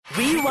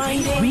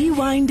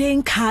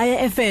Rewinding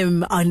Kaya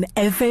FM on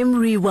FM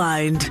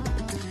Rewind.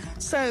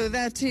 So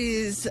that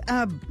is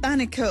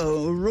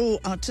Banico, Raw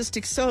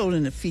Artistic Soul,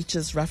 and it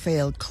features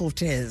Rafael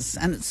Cortez.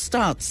 And it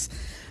starts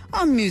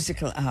on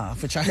Musical Hour,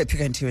 which I hope you're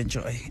going to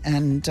enjoy.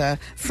 And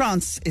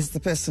France is the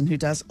person who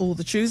does all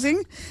the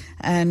choosing,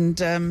 and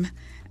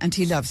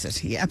he loves it.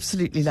 He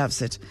absolutely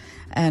loves it.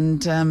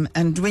 And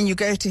when you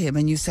go to him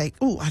and you say,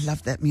 "Oh, I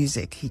love that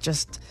music," he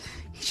just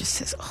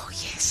says, "Oh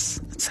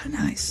yes, that's so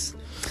nice."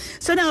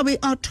 So now we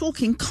are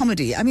talking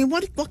comedy. I mean,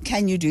 what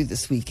can you do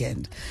this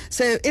weekend?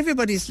 So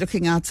everybody's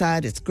looking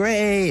outside. It's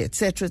grey,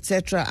 etc.,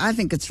 etc. I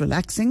think it's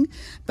relaxing,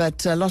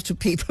 but a lot of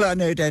people I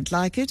know don't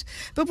like it.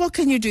 But what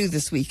can you do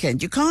this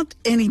weekend? You can't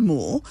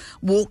anymore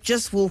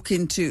just walk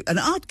into an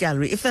art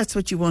gallery if that's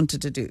what you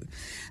wanted to do,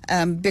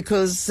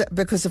 because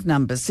of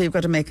numbers. So you've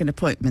got to make an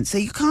appointment. So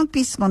you can't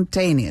be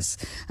spontaneous.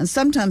 And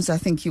sometimes I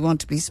think you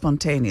want to be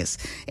spontaneous.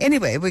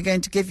 Anyway, we're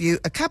going to give you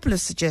a couple of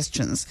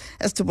suggestions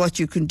as to what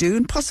you can do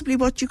and possibly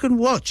what you can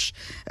watch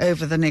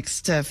over the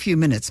next few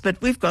minutes. But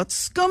we've got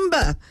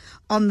Skhumba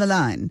on the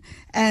line,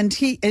 and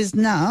he is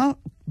now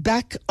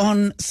back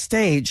on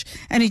stage,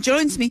 and he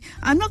joins me.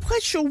 I'm not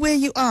quite sure where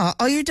you are.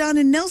 Are you down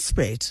in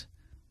Nelspruit?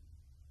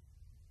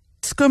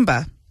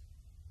 Skhumba.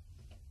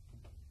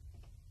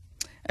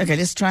 Okay,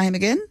 let's try him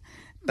again.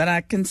 But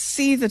I can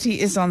see that he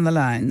is on the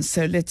line,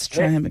 so let's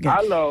try him again.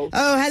 Hello.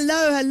 Oh,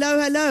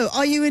 hello.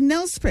 Are you in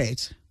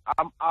Nelspruit?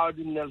 I'm out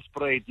in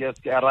Nelspruit. Yes,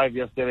 I arrived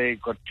yesterday,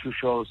 got 2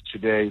 shows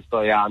today,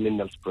 so yeah, I'm in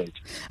Nelspruit.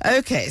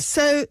 Okay,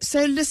 so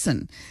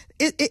listen,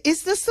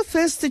 is this the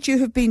first that you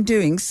have been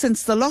doing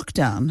since the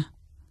lockdown?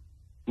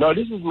 No,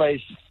 this is my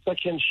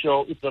second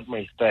show, if not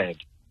my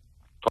third,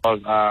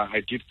 because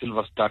I did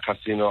Silver Star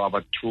Casino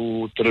about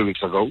 2-3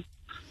 weeks ago,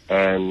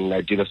 and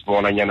I did a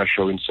small Anyana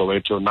show in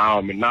Soweto.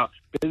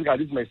 Basically,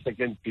 this is my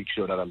second big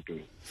show that I'm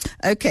doing.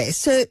 Okay,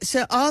 so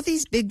are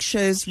these big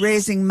shows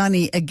raising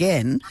money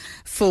again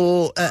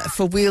for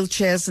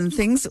wheelchairs and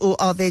things,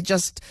 or are they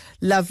just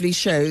lovely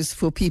shows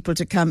for people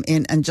to come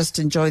in and just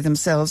enjoy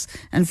themselves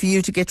and for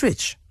you to get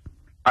rich?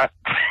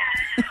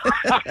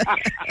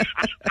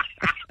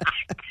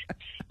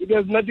 It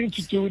has nothing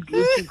to do with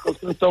this, because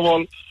first of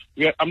all,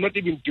 I'm not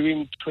even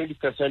doing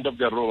 20% of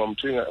the room. I'm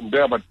doing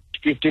about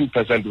 15%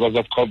 because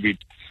of COVID.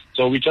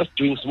 So we're just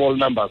doing small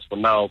numbers for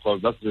now,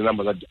 because that's the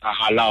numbers that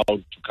are allowed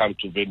to come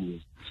to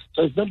venues.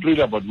 So it's not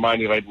really about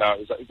money right now.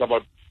 It's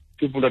about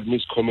people that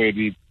miss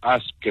comedy,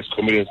 us as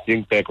comedians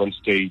being back on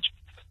stage.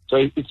 So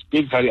it's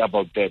basically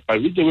about that.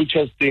 But with the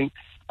wheelchairs thing,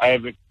 I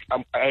have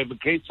a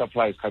great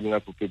surprise coming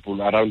up for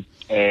people around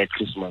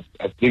Christmas.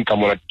 I think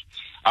I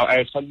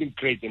have something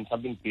great and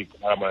something big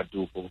I'm gonna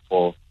do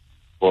for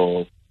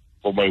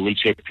my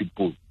wheelchair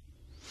people.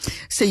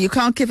 So you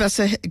can't give us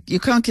a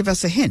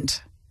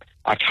hint.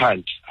 I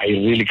can't. I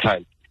really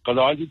can't. Because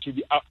I want it to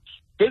be up.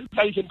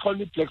 Basically, you can call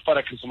me Black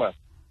Father Christmas.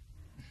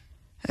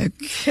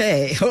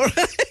 Okay, all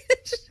right.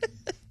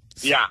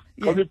 Yeah,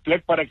 call me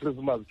Black Father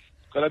Christmas.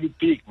 It's going to be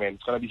big, man.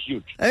 It's going to be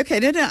huge. Okay,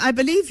 no, I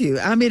believe you.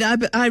 I mean,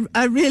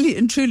 I really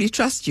and truly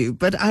trust you,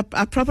 but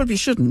I probably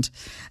shouldn't.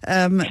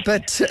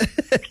 But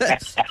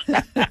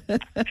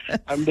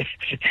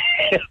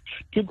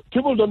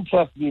people don't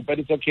trust me, but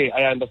it's okay.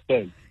 I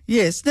understand.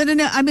 Yes. No.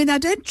 I mean, I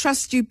don't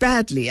trust you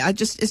badly.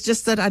 It's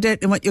just that I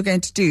don't know what you're going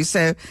to do.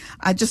 So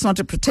I just want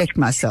to protect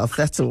myself.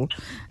 That's all.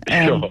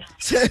 Sure.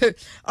 So,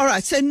 all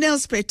right. So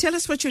Nelspruit, tell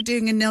us what you're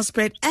doing in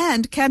Nelspruit,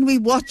 and can we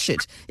watch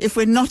it if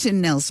we're not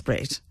in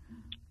Nelspruit?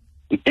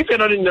 If you're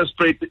not in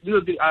Nelspruit,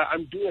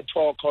 I'm doing a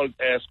tour called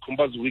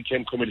SKHUMBA'S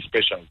Weekend Comedy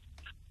Special.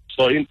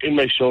 So in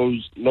my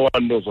shows, no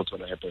one knows what's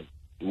going to happen.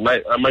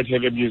 I might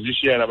have a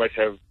musician. I might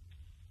have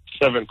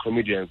 7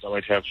 comedians. I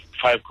might have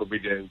 5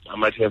 comedians. I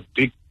might have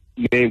big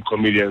name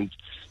comedians.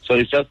 So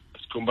it's just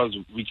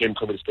SKHUMBA'S Weekend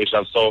Comedy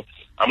Special. So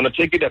I'm going to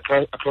take it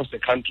across the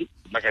country,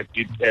 like I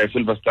did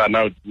Silver Star,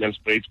 now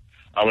Nelspruit.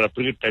 I'm going to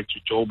bring it back to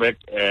Joburg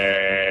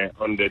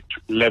on the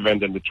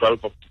 11th and the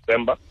 12th of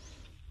December,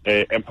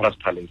 Emperor's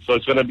Palace. So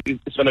it's going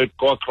to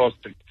go across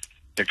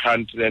the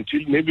country until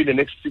maybe the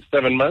next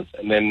 6-7 months,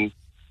 and then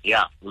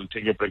we'll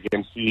take a break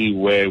and see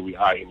where we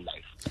are in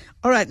life.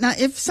 All right. Now,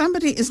 if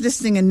somebody is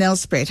listening in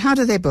Nelspruit, how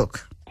do they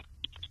book?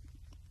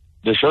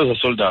 The shows are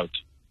sold out.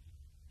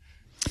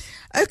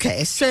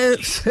 Okay, so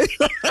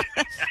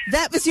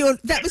that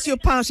was your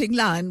parting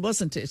line,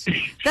 wasn't it?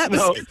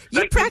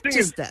 You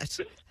practiced that.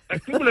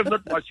 Like, people have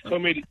not watched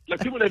comedy. Like,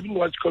 people haven't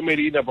watched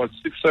comedy in about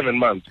 6-7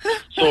 months.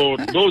 So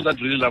those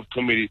that really love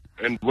comedy,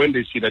 and when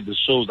they see that the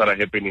shows that are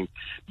happening,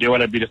 they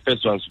want to be the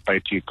first ones to buy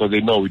tickets, because they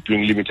know we're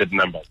doing limited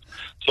numbers.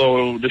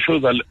 So the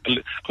shows are,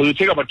 because we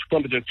take about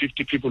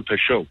 250 people per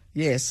show.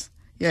 Yes.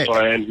 Yeah. So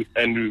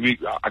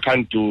I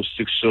can't do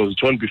 6 shows.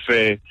 It won't be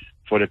fair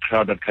for the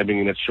crowd that coming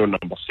in at show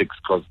number 6,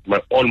 because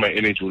all my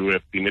energy would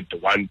have been at the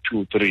 1,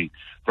 2, 3.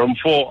 From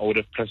 4, I would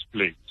have pressed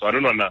play. So I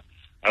don't wanna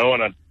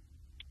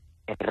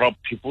rob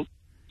people.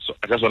 So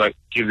I just want to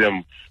give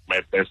them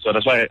my best. So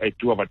that's why I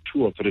do about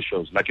 2 or 3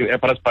 shows. Like in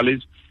Emperor's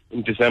Palace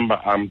in December,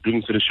 I'm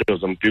doing 3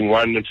 shows. I'm doing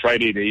 1 on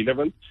Friday the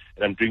 11th,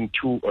 and I'm doing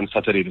 2 on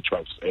Saturday the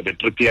 12th, at the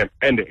 3 p.m.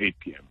 and the 8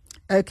 p.m.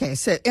 Okay,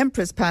 so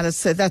Empress Palace,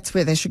 so that's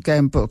where they should go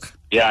and book.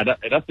 Yeah,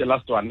 that's the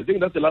last one. I think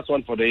that's the last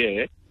one for the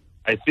year.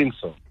 I think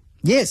so.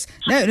 Yes.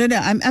 No,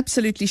 I'm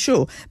absolutely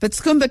sure. But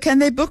Skhumba, can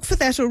they book for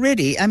that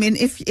already? I mean,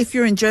 if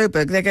you're in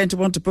Joburg, they're going to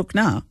want to book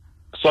now.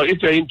 So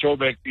if you're in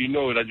Joburg, you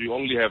know that you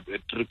only have a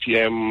 3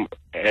 p.m.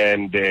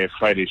 and the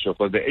Friday show,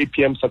 because the 8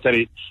 p.m.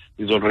 Saturday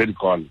is already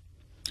gone.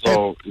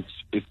 So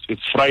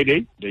it's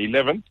Friday, the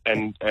 11th,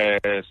 and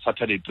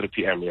Saturday, 3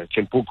 p.m. You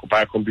can book,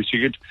 buy a combi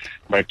ticket.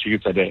 My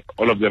tickets are there.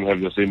 All of them have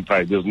the same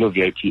price. There's no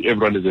VIP.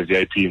 Everyone is a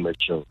VIP in my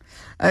show.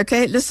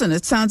 Okay, listen,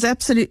 it sounds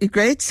absolutely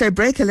great. So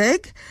break a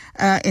leg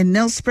in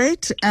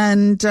Nelspruit,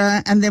 and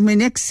then we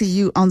next see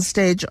you on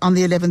stage on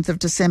the 11th of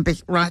December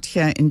right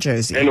here in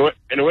Jozi.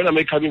 And when am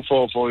I coming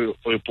for your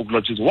book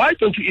launches? Why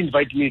don't you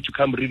invite me to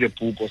come read a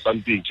book or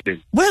something?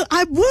 Well,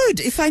 I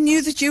would if I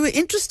knew that you were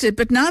interested,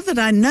 but now that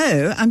I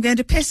know, I'm going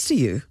to pester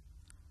you.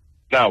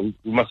 Now, we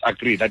must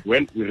agree that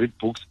when we read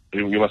books,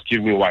 you must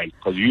give me wine,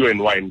 because you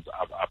and wine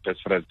are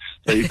best friends.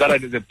 So if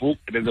there's a book,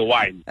 there's a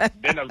wine,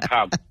 then I'll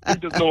come.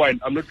 If there's no wine,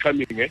 I'm not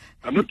coming.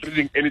 I'm not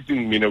reading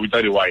anything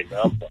without a wine.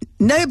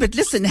 No, but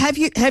listen, have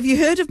you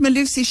heard of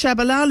Malusi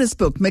Shabalala's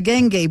book,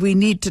 Magenge, We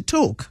Need to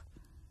Talk?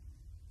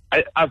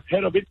 I've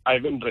heard of it. I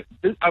haven't read.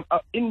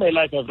 In my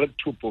life, I've read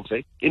 2 books.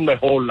 In my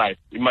whole life,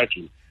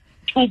 imagine.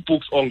 2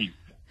 books only.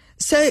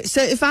 So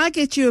if I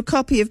get you a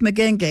copy of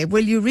Magenge,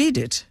 will you read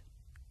it?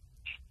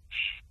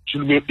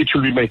 It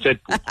should be my 3rd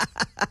book.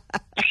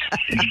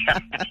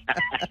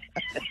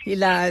 He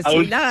lies.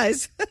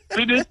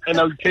 Read it, and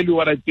I'll tell you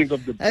what I think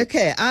of the book.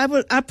 Okay,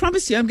 I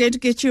promise you, I'm going to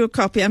get you a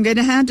copy. I'm going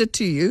to hand it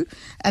to you,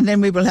 and then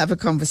we will have a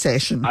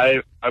conversation.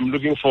 I'm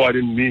looking forward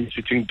to me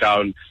sitting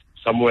down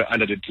somewhere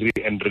under the tree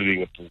and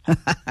reading a book.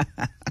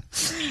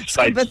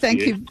 Skhumba,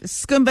 thank you.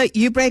 Skhumba,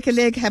 you break a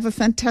leg. Have a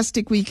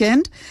fantastic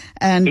weekend.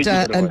 And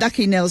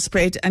lucky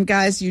Nelspruit. And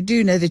guys, you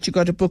do know that you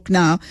got a book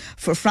now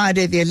for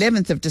Friday the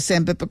 11th of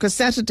December, because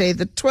Saturday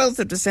the 12th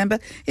of December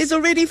is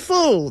already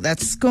full.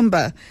 That's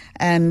Skhumba.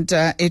 And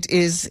it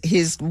is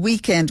his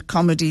weekend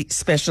comedy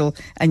special.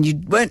 And you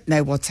won't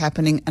know what's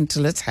happening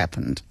until it's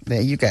happened.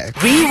 There you go.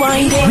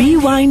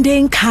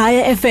 Rewinding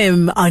Kaya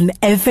FM on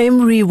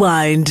FM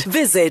Rewind.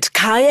 Visit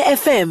kayafm.co.za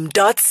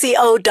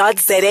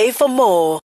for more.